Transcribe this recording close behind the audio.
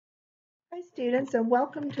Hi students, and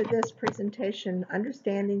welcome to this presentation,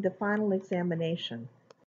 Understanding the Final Examination.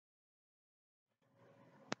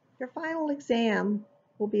 Your final exam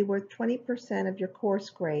will be worth 20% of your course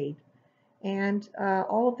grade, and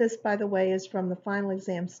all of this, by the way, is from the Final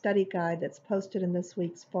Exam Study Guide that's posted in this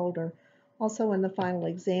week's folder, also in the Final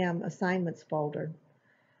Exam Assignments folder.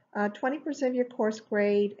 20% of your course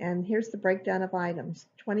grade, and here's the breakdown of items.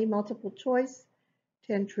 20 multiple choice,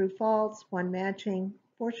 10 true false, 1 matching,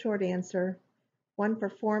 4 short answer, 1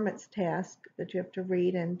 performance task that you have to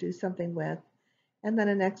read and do something with, and then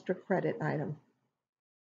an extra credit item.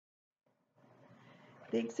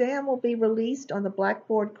 The exam will be released on the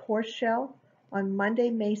Blackboard course shell on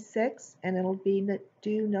Monday, May 6th, and it'll be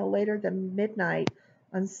due no later than midnight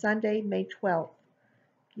on Sunday, May 12th.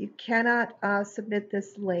 You cannot submit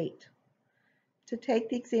this late. To take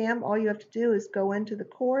the exam, all you have to do is go into the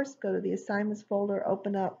course, go to the assignments folder,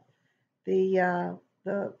 open up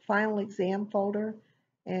the final exam folder,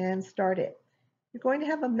 and start it. You're going to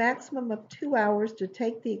have a maximum of 2 hours to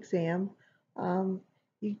take the exam. So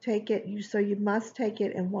you must take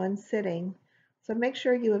it in one sitting. So make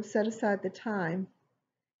sure you have set aside the time.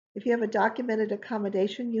 If you have a documented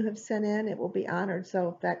accommodation you have sent in, it will be honored. So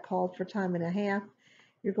if that called for time and a half,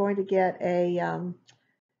 you're going to get a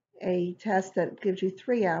test that gives you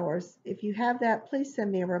 3 hours. If you have that, please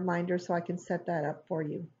send me a reminder so I can set that up for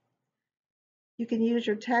you. You can use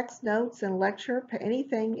your text, notes, and lecture,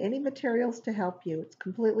 any materials to help you. It's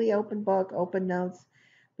completely open book, open notes,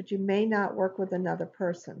 but you may not work with another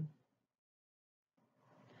person.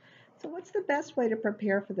 So what's the best way to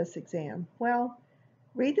prepare for this exam? Well,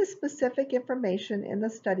 read the specific information in the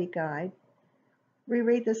study guide.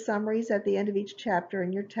 Reread the summaries at the end of each chapter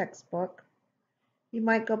in your textbook. You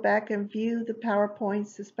might go back and view the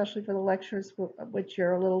PowerPoints, especially for the lectures which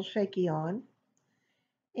you're a little shaky on.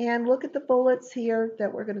 And look at the bullets here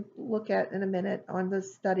that we're going to look at in a minute on the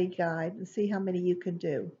study guide and see how many you can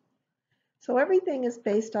do. So everything is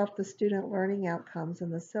based off the student learning outcomes in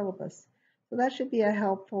the syllabus. So that should be a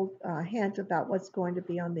helpful hint about what's going to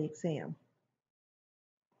be on the exam.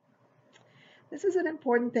 This is an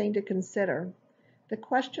important thing to consider. The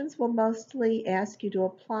questions will mostly ask you to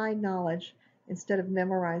apply knowledge instead of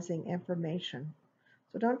memorizing information.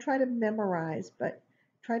 So don't try to memorize, but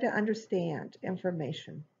try to understand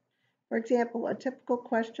information. For example, a typical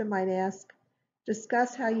question might ask,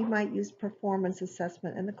 discuss how you might use performance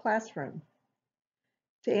assessment in the classroom.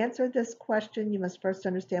 To answer this question, you must first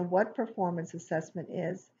understand what performance assessment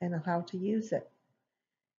is and how to use it.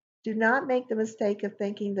 Do not make the mistake of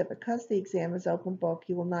thinking that because the exam is open book,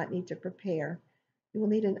 you will not need to prepare. You will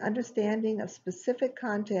need an understanding of specific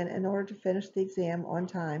content in order to finish the exam on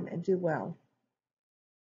time and do well.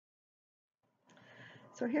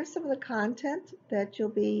 So here's some of the content that you'll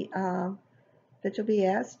be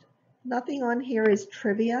asked. Nothing on here is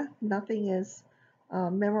trivia. Nothing is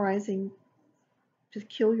memorizing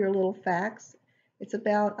peculiar little facts. It's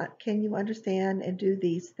about can you understand and do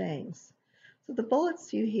these things. So the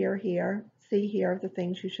bullets you see here are the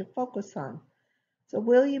things you should focus on. So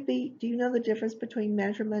do you know the difference between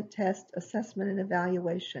measurement, test, assessment, and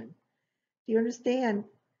evaluation? Do you understand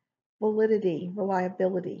validity,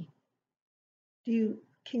 reliability?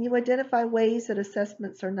 Can you identify ways that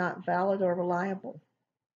assessments are not valid or reliable?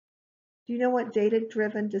 Do you know what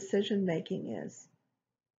data-driven decision making is?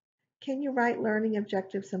 Can you write learning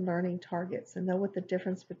objectives and learning targets and know what the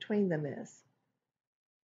difference between them is?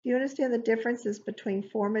 Do you understand the differences between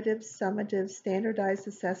formative, summative, standardized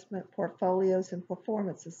assessment, portfolios, and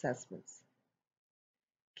performance assessments?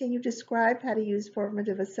 Can you describe how to use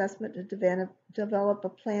formative assessment to develop a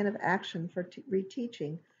plan of action for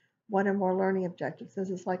reteaching one or more learning objectives? This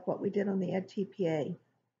is like what we did on the EdTPA.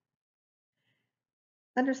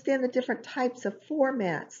 Understand the different types of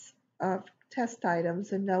formats of test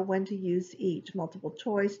items and know when to use each: multiple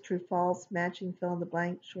choice, true false, matching, fill in the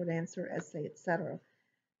blank, short answer, essay, etc.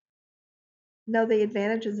 Know the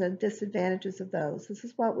advantages and disadvantages of those. This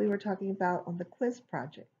is what we were talking about on the quiz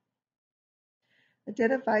project.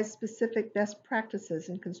 Identify specific best practices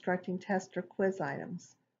in constructing test or quiz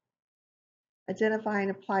items. Identify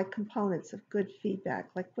and apply components of good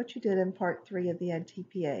feedback, like what you did in part 3 of the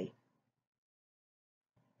EdTPA.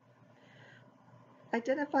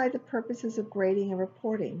 Identify the purposes of grading and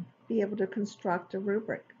reporting. Be able to construct a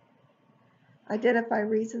rubric. Identify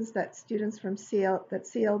reasons that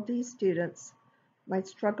CLD students might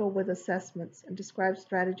struggle with assessments and describe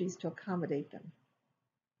strategies to accommodate them.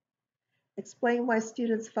 Explain why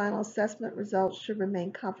students' final assessment results should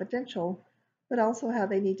remain confidential, but also how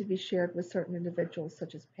they need to be shared with certain individuals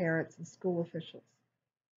such as parents and school officials.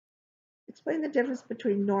 Explain the difference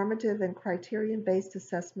between normative and criterion-based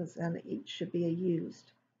assessments and each should be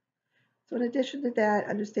used. So in addition to that,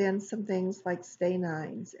 understand some things like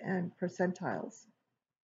Stanines and percentiles.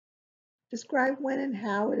 Describe when and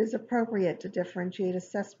how it is appropriate to differentiate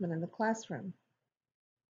assessment in the classroom.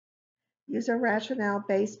 Use a rationale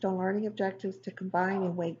based on learning objectives to combine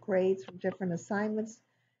and weight grades from different assignments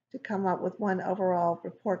to come up with one overall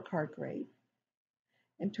report card grade.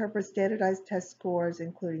 Interpret standardized test scores,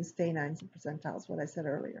 including Stanines and percentiles, what I said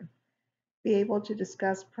earlier. Be able to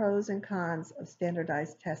discuss pros and cons of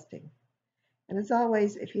standardized testing. And as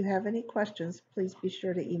always, if you have any questions, please be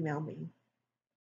sure to email me.